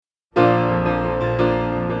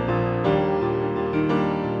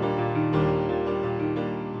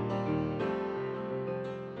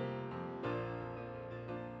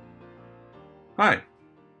Hi,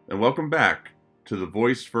 and welcome back to the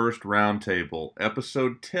VoiceFirst Roundtable,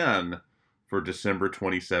 Episode 10 for December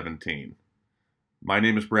 2017. My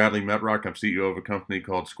name is Bradley Metrock. I'm CEO of a company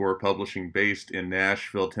called Score Publishing based in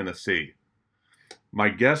Nashville, Tennessee. My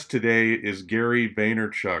guest today is Gary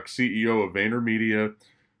Vaynerchuk, CEO of VaynerMedia,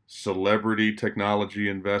 celebrity technology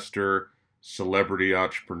investor, celebrity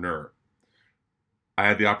entrepreneur. I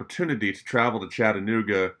had the opportunity to travel to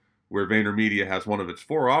Chattanooga, where VaynerMedia has one of its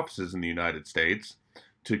 4 offices in the United States,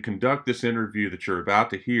 to conduct this interview that you're about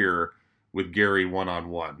to hear with Gary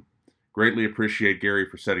one-on-one. Greatly appreciate Gary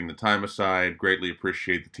for setting the time aside. Greatly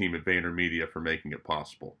appreciate the team at VaynerMedia for making it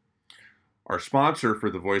possible. Our sponsor for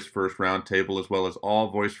the VoiceFirst Roundtable, as well as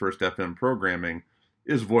all VoiceFirst FM programming,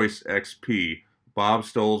 is VoiceXP. Bob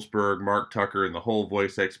Stolzberg, Mark Tucker, and the whole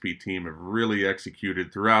VoiceXP team have really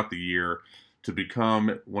executed throughout the year to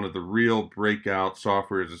become one of the real breakout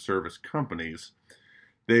software as a service companies.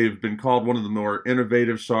 They've been called one of the more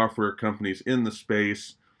innovative software companies in the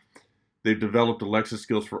space. They've developed Alexa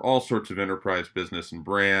skills for all sorts of enterprise business and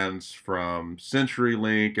brands, from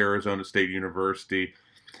CenturyLink, Arizona State University,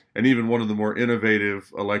 and even one of the more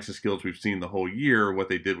innovative Alexa skills we've seen the whole year, what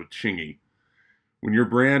they did with Chingy. When your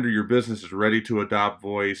brand or your business is ready to adopt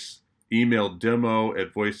voice, email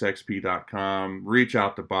demo@voicexp.com, reach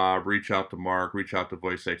out to Bob, reach out to Mark, reach out to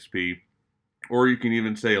VoiceXP, or you can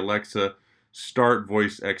even say, Alexa, start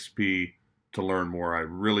VoiceXP to learn more. I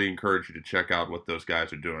really encourage you to check out what those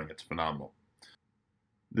guys are doing. It's phenomenal.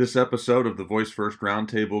 This episode of the VoiceFirst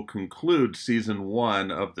Roundtable concludes Season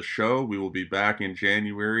 1 of the show. We will be back in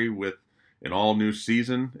January with an all-new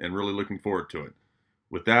season and really looking forward to it.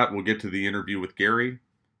 With that, we'll get to the interview with Gary.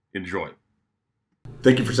 Enjoy.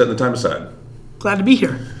 Thank you for setting the time aside. Glad to be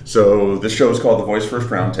here. So this show is called the VoiceFirst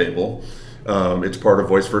Roundtable. It's part of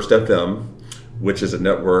VoiceFirst FM, which is a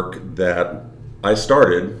network that I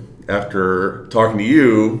started after talking to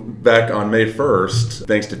you back on May 1st.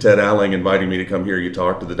 Thanks to Ted Alling inviting me to come here. You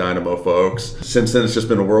talked to the Dynamo folks. Since then, it's just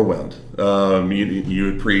been a whirlwind.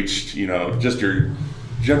 You had preached, just your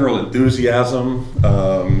general enthusiasm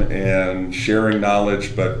and sharing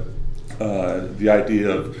knowledge, but the idea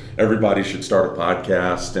of everybody should start a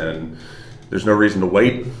podcast, and there's no reason to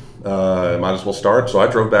wait. Might as well start. So I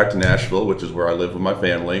drove back to Nashville, which is where I live with my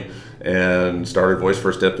family, and started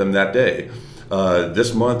VoiceFirst FM that day.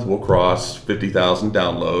 This month we'll cross 50,000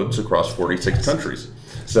 downloads across 46 countries.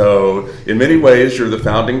 So in many ways, you're the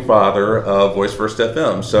founding father of VoiceFirst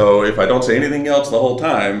FM. So if I don't say anything else the whole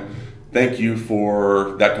time, thank you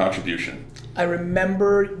for that contribution. I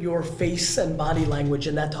remember your face and body language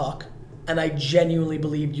in that talk, and I genuinely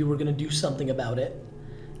believed you were going to do something about it.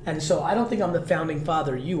 And so I don't think I'm the founding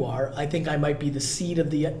father you are. I think I might be the seed of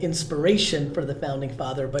the inspiration for the founding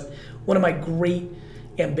father. But one of my great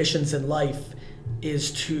ambitions in life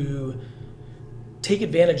is to take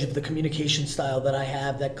advantage of the communication style that I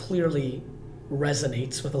have that clearly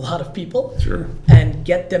resonates with a lot of people. Sure. And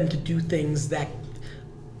get them to do things that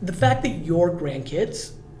the fact that your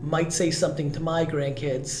grandkids might say something to my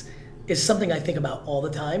grandkids is something I think about all the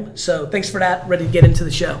time. So thanks for that. Ready to get into the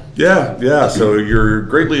show. Yeah. So you're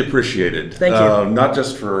greatly appreciated. Thank you. Not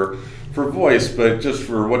just for voice, but just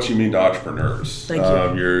for what you mean to entrepreneurs. Thank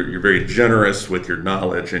you. You're very generous with your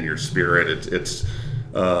knowledge and your spirit. It's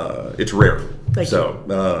rare. Thank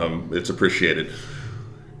you. It's appreciated.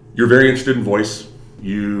 You're very interested in voice.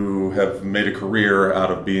 You have made a career out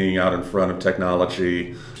of being out in front of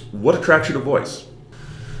technology. What attracts you to voice?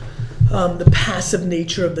 The passive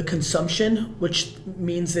nature of the consumption, which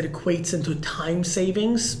means it equates into time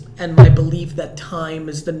savings, and my belief that time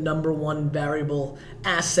is the number one variable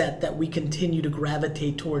asset that we continue to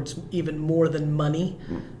gravitate towards even more than money,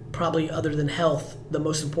 probably other than health, the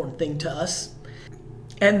most important thing to us.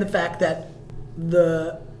 And the fact that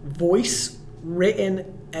the voice, written,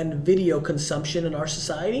 and video consumption in our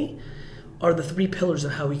society are the 3 pillars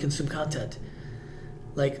of how we consume content.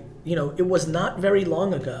 It was not very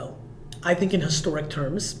long ago, I think in historic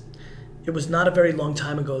terms, it was not a very long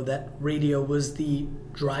time ago that radio was the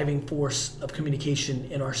driving force of communication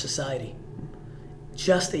in our society.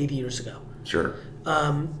 Just 80 years ago. Sure.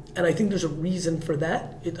 And I think there's a reason for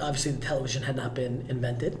that. Obviously, the television had not been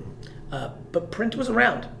invented, but print was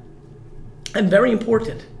around and very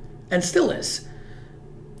important, and still is.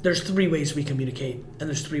 There's 3 ways we communicate, and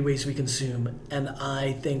there's 3 ways we consume, and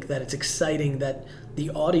I think that it's exciting that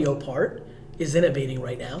the audio part is innovating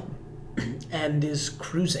right now and is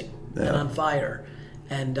cruising and on fire,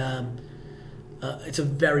 and it's a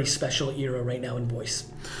very special era right now in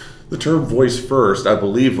voice. The term voice first, I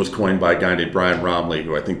believe, was coined by a guy named Brian Romley,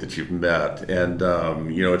 who I think that you've met. And,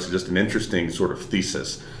 it's just an interesting sort of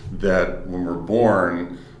thesis that when we're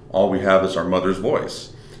born, all we have is our mother's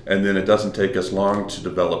voice. And then it doesn't take us long to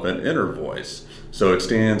develop an inner voice. So it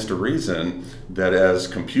stands to reason that as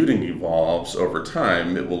computing evolves over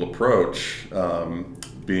time, it will approach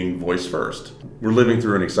being voice first. We're living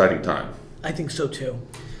through an exciting time. I think so too.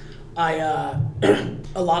 A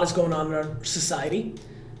lot is going on in our society,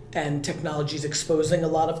 and technology is exposing a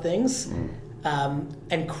lot of things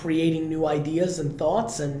and creating new ideas and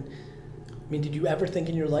thoughts. And I mean, did you ever think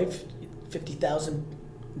in your life 50,000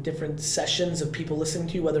 different sessions of people listening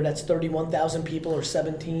to you, whether that's 31,000 people or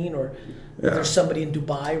 17, or there's somebody in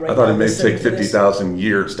Dubai right now? I thought it may take 50,000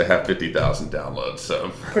 years to have 50,000 downloads. So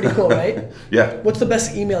pretty cool, right? Yeah. What's the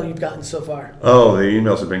best email you've gotten so far? Oh, the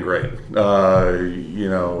emails have been great.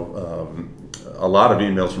 A lot of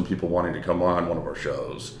emails from people wanting to come on one of our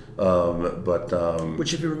shows.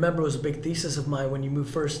 Which, if you remember, was a big thesis of mine when you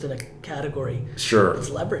moved first in a category. Sure. It's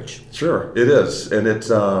leverage. Sure, it is. And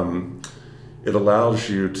it allows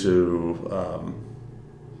you to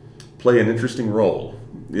play an interesting role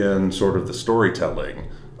in sort of the storytelling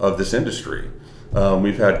of this industry.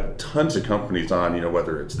 We've had tons of companies on,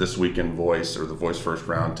 whether it's This Week in Voice or the VoiceFirst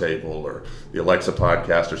Roundtable or the Alexa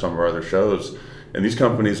podcast or some of our other shows. And these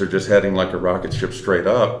companies are just heading like a rocket ship straight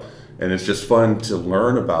up. And it's just fun to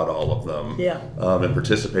learn about all of them and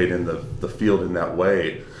participate in the field in that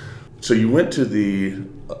way. So you went to the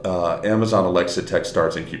Amazon Alexa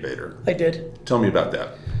TechStars Incubator. I did. Tell me about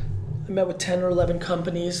that. I met with 10 or 11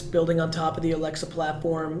 companies building on top of the Alexa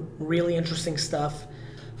platform. Really interesting stuff,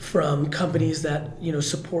 from companies that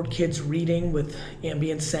support kids reading with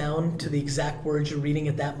ambient sound to the exact words you're reading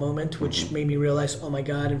at that moment, which made me realize, oh my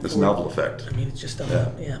God. It's a novel effect. I mean, it's just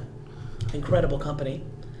incredible company.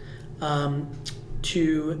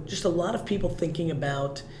 To just a lot of people thinking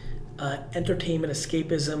about entertainment,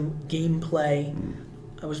 escapism, gameplay.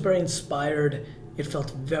 I was very inspired. It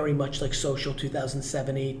felt very much like Social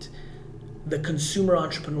 2007-8. The consumer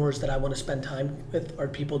entrepreneurs that I want to spend time with are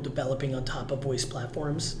people developing on top of voice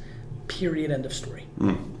platforms. Period. End of story.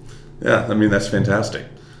 Yeah, I mean, that's fantastic.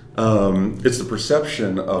 It's the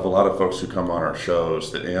perception of a lot of folks who come on our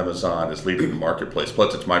shows that Amazon is leading the marketplace.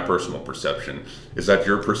 Plus, it's my personal perception. Is that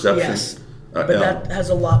your perception? Yes. But that has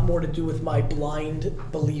a lot more to do with my blind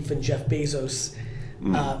belief in Jeff Bezos,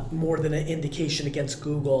 more than an indication against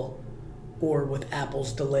Google or with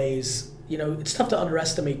Apple's delays. It's tough to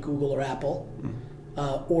underestimate Google or Apple,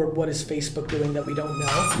 or what is Facebook doing that we don't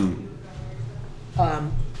know.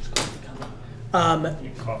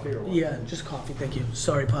 Coffee or what? Yeah, just coffee, thank you.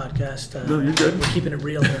 Sorry, podcast. No, you're good. We're keeping it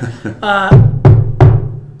real here.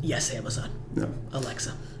 Yes, Amazon. Yeah.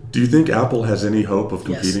 Alexa. Do you think Apple has any hope of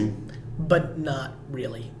competing? Yes, but not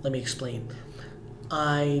really. Let me explain.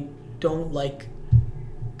 I don't like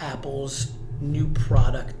Apple's new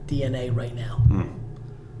product DNA right now.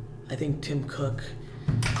 I think Tim Cook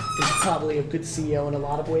is probably a good CEO in a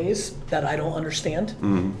lot of ways that I don't understand,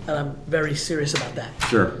 and I'm very serious about that.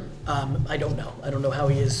 Sure. I don't know. I don't know how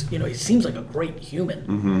he is. He seems like a great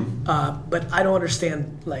human, but I don't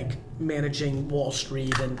understand managing Wall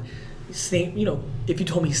Street and same. If you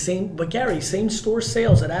told me but Gary, same store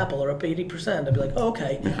sales at Apple are up 80%, I'd be like, oh,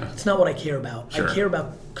 okay. Yeah. It's not what I care about. Sure. I care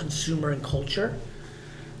about consumer and culture.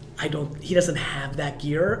 He doesn't have that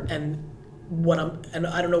gear, and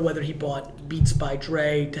I don't know whether he bought Beats by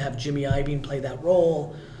Dre to have Jimmy Iovine play that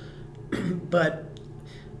role, but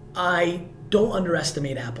I don't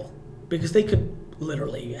underestimate Apple, because they could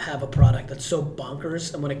literally have a product that's so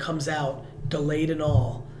bonkers, and when it comes out, delayed and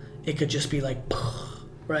all, it could just be like,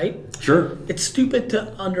 right? Sure. It's stupid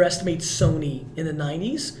to underestimate Sony in the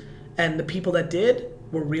 90s, and the people that did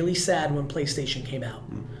were really sad when PlayStation came out.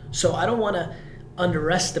 So I don't want to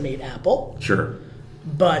underestimate Apple. Sure.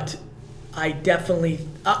 But I definitely,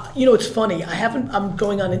 it's funny. I'm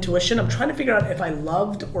going on intuition. I'm trying to figure out if I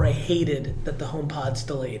loved or I hated that the HomePod's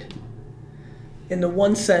delayed. In the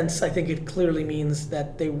one sense, I think it clearly means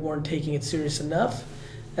that they weren't taking it serious enough.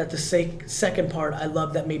 At the second part, I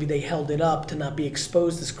love that maybe they held it up to not be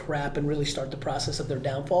exposed as crap and really start the process of their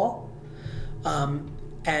downfall.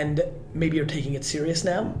 And maybe you're taking it serious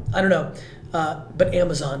now. I don't know. But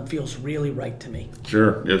Amazon feels really right to me.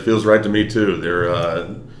 Sure. It feels right to me too.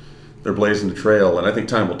 They're blazing the trail, and I think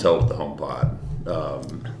time will tell with the HomePod.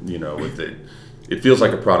 It feels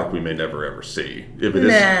like a product we may never ever see. If it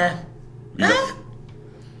is,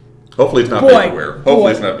 hopefully it's not vaporware.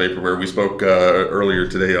 Hopefully it's not vaporware. We spoke earlier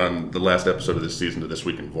today on the last episode of this season of This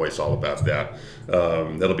Week in Voice all about that.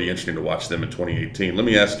 That'll be interesting to watch them in 2018. Let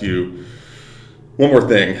me ask you one more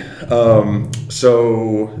thing.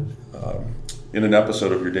 In an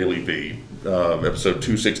episode of your Daily V, episode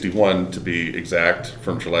 261 to be exact,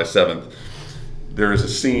 from July 7th, there is a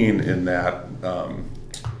scene in that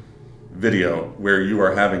video where you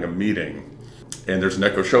are having a meeting and there's an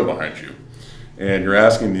Echo Show behind you, and you're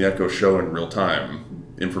asking the Echo Show in real time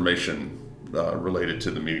information related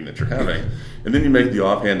to the meeting that you're having, and then you make the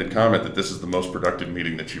offhanded comment that this is the most productive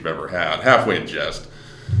meeting that you've ever had, halfway in jest.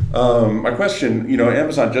 My question,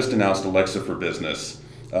 Amazon just announced Alexa for Business,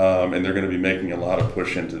 and they're going to be making a lot of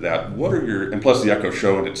push into that. And plus the Echo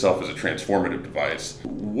Show in itself is a transformative device.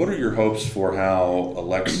 What are your hopes for how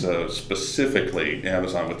Alexa, specifically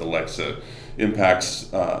Amazon with Alexa,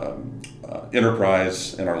 impacts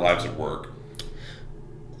enterprise and our lives at work?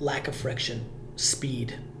 Lack of friction,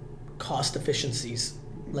 speed, cost efficiencies,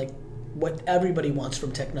 like what everybody wants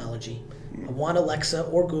from technology. I want Alexa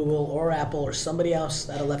or Google or Apple or somebody else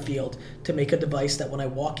out of left field to make a device that when I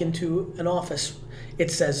walk into an office, it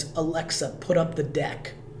says, Alexa, put up the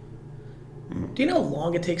deck. Do you know how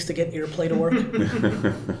long it takes to get AirPlay to work?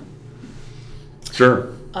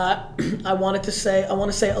 Sure. I want to say,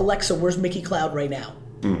 Alexa, where's Mickey Cloud right now?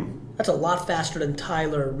 That's a lot faster than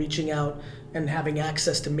Tyler reaching out and having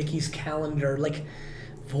access to Mickey's calendar. Like,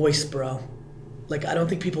 voice, bro. Like, I don't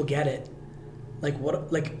think people get it. Like,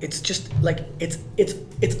 what? Like, it's just like it's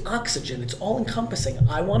oxygen. It's all encompassing.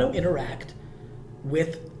 I want to interact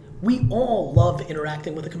with. We all love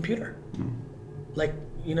interacting with a computer. Like,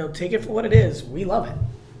 take it for what it is. We love it.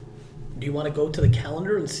 Do you want to go to the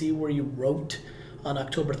calendar and see where you wrote on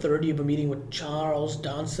October 3rd? You have a meeting with Charles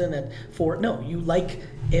Johnson at 4. No, you like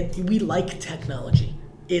it. We like technology.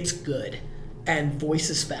 It's good, and voice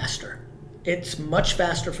is faster. It's much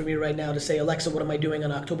faster for me right now to say, Alexa, what am I doing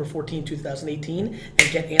on October 14, 2018,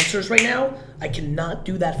 and get answers right now. I cannot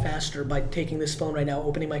do that faster by taking this phone right now,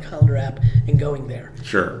 opening my calendar app, and going there.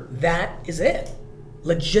 Sure. That is it.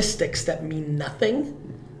 Logistics that mean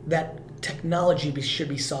nothing, that technology should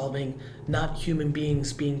be solving, not human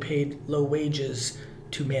beings being paid low wages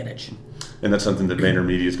to manage. And that's something that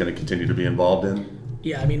VaynerMedia is going to continue to be involved in?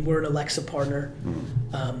 Yeah, I mean, we're an Alexa partner.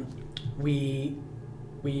 We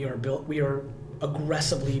are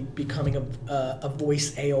aggressively becoming a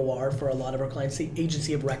voice AOR for a lot of our clients. The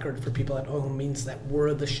agency of record for people at home means that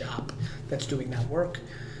we're the shop that's doing that work.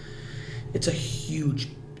 It's a huge,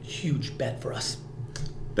 huge bet for us.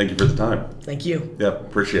 Thank you for the time. Thank you. Yeah,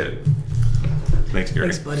 appreciate it. Thanks, Gary.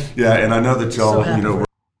 Thanks, buddy. Yeah, and I know that y'all,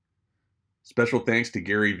 Special thanks to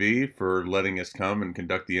Gary V for letting us come and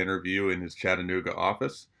conduct the interview in his Chattanooga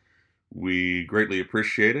office. We greatly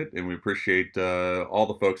appreciate it, and we appreciate all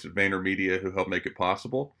the folks at VaynerMedia who helped make it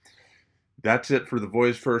possible. That's it for the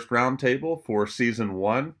VoiceFirst Roundtable for Season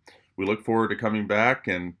 1. We look forward to coming back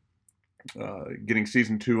and getting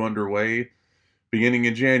Season 2 underway beginning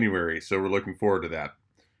in January, so we're looking forward to that.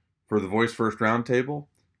 For the VoiceFirst Roundtable,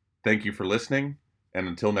 thank you for listening, and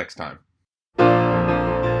until next time.